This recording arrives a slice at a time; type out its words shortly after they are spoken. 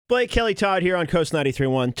Blake, Kelly, Todd here on Coast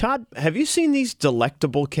 93.1. Todd, have you seen these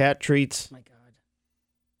Delectable Cat Treats? Oh, my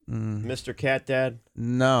God. Mr. Cat Dad?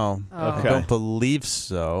 No. Oh. I don't believe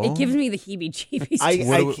so. It gives me the heebie-jeebies.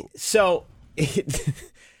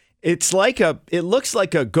 It looks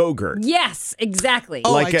like a Go-Gurt. Yes, exactly.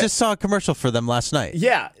 Oh, I just saw a commercial for them last night.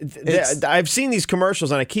 Yeah, I've seen these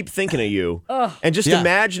commercials and I keep thinking of you and just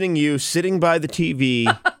imagining you sitting by the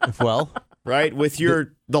TV. Well, right, with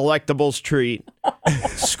your Delectables treat,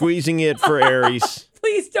 squeezing it for Aries.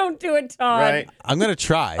 Please don't do it, Todd. Right. I'm gonna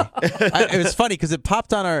try. It was funny because it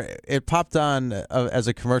popped on as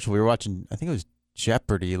a commercial. We were watching, I think it was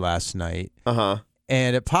Jeopardy last night.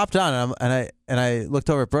 And it popped on, and I looked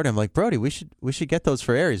over at Brody. I'm like, Brody, we should get those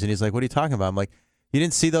for Aries. And he's like, what are you talking about? I'm like, you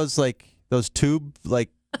didn't see those tube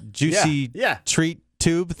juicy treat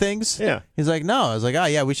tube things? Yeah. He's like, no. I was like, oh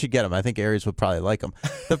yeah, we should get them. I think Aries would probably like them.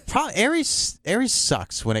 Aries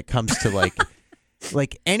sucks when it comes to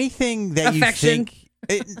like anything that affection. You think.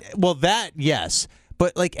 That yes.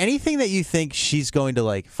 But like anything that you think she's going to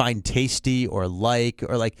like find tasty or like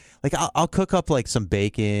I'll cook up like some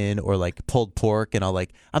bacon or like pulled pork and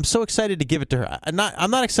I'm so excited to give it to her. I'm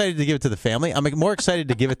not excited to give it to the family. I'm more excited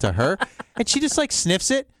to give it to her, and she just like sniffs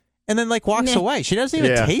it and then like walks away. She doesn't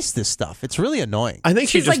even taste this stuff. It's really annoying. I think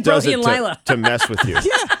she's she just like does Brody it and Lila. to mess with you.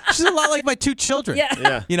 Yeah, she's a lot like my two children.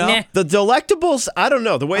 Yeah. You know, the Delectables. I don't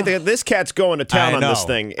know the way that this cat's going to town on this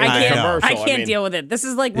thing. In the commercial. I can't deal with it. This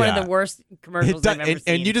is like one of the worst commercials I've ever seen.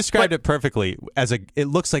 And you described it perfectly it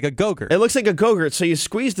looks like a Go-Gurt. It looks like a Go-Gurt. So you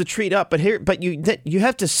squeeze the treat up, but you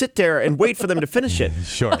have to sit there and wait for them to finish it.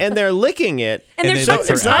 Sure. And they're licking it, and they're so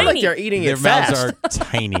so it's not like they're eating Their it fast. mouths are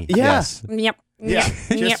tiny. Yeah. Yes. Yep. Yeah,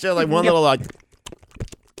 just like one little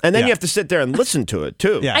and then you have to sit there and listen to it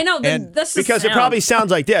too. Yeah. I know because it probably sounds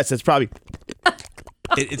like this. It's probably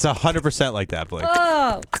it's 100% like that, Blake.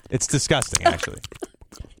 Oh, it's disgusting, actually.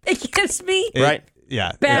 it gives me right.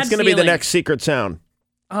 Yeah, that's going to be the next secret sound.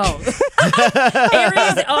 Oh,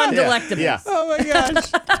 Aries on Delectables. Yeah. Oh my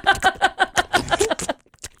gosh.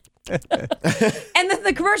 And then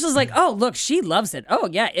the commercial's like, oh, look, she loves it. Oh,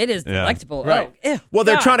 yeah, it is delectable. Right. Oh, ew, well,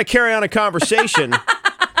 they're God. trying to carry on a conversation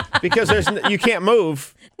because you can't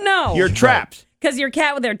move. No. You're trapped. Because your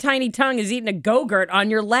cat with their tiny tongue is eating a Go-Gurt on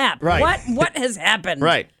your lap. Right. What has happened?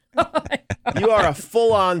 Right. You are a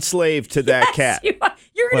full-on slave to that cat.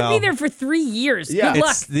 You're going to be there for 3 years. Yeah. Good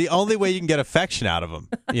luck. It's the only way you can get affection out of them.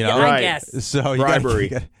 You know, I guess. So you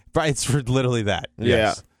bribery. It's literally that. Yeah.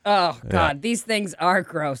 Yes. Oh, God. These things are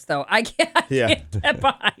gross, though. I can't get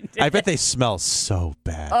behind it. I bet they smell so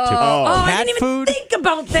bad, too. I didn't even think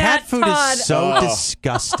about that, Cat food Todd. is so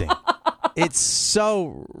disgusting. It's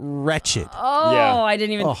so wretched. Oh, Yeah. I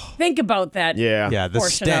didn't even think about that. Yeah, the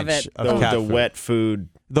portion stench of it. of cat the food. wet food.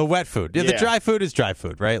 The wet food. Yeah, the Yeah. dry food is dry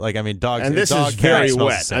food, right? Like, I mean, dogs. And this dog is cat very smells the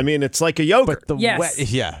wet. same. I mean, it's like a yogurt. But the wet,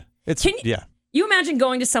 it's You imagine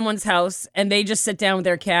going to someone's house and they just sit down with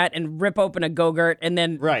their cat and rip open a Go-Gurt and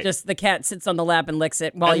then just the cat sits on the lap and licks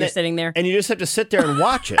it while you're sitting there. And you just have to sit there and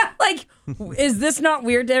watch it. Like, is this not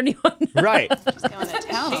weird to anyone? Right. Just going to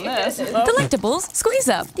town on this. Delectables Squeeze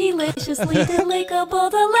Up. Deliciously delectable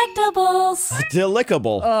delectables.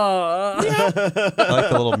 Delicable. I like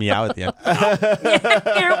the little meow at the end.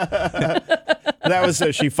 That was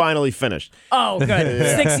she finally finished. Oh, good.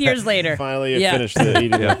 6 years later. Finally finished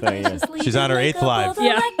eating the thing. Yeah. She's on her 8th live.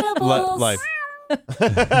 Yeah. Life.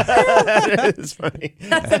 It's funny.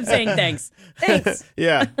 That's them saying thanks. Thanks.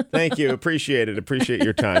 Yeah, thank you. Appreciate it. Appreciate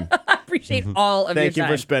your time. I appreciate all of Thank your you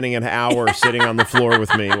time. for spending an hour sitting on the floor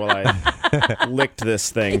with me while I licked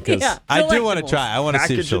this thing. Because I do want to try. I want to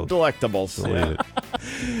see if package she'll of Delectables.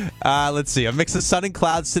 Yeah. Let's see. A mix of sun and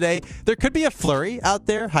clouds today. There could be a flurry out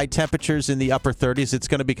there. High temperatures in the upper 30s. It's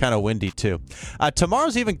going to be kind of windy, too.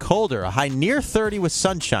 Tomorrow's even colder. A high near 30 with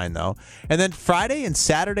sunshine, though. And then Friday and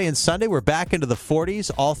Saturday and Sunday, we're back into the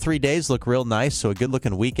 40s. All 3 days look real nice, so a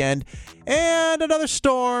good-looking weekend. And another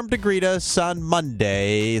storm to greet us on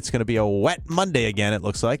Monday. It's going to be a wet Monday again, it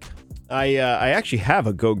looks like. I actually have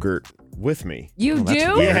a Go-Gurt with me. You do?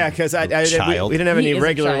 Yeah, because we didn't have any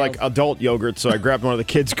regular adult yogurt, so I grabbed one of the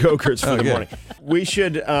kids' Go-Gurts for the morning. We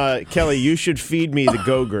should, Kelly, you should feed me the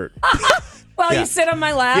Go-Gurt. While you sit on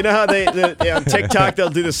my lap? You know how on TikTok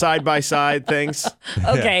they'll do the side-by-side things?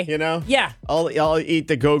 Okay. You know? Yeah. I'll eat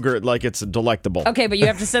the Go-Gurt like it's a delectable. Okay, but you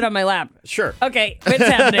have to sit on my lap. Sure. Okay, it's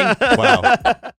happening. Wow.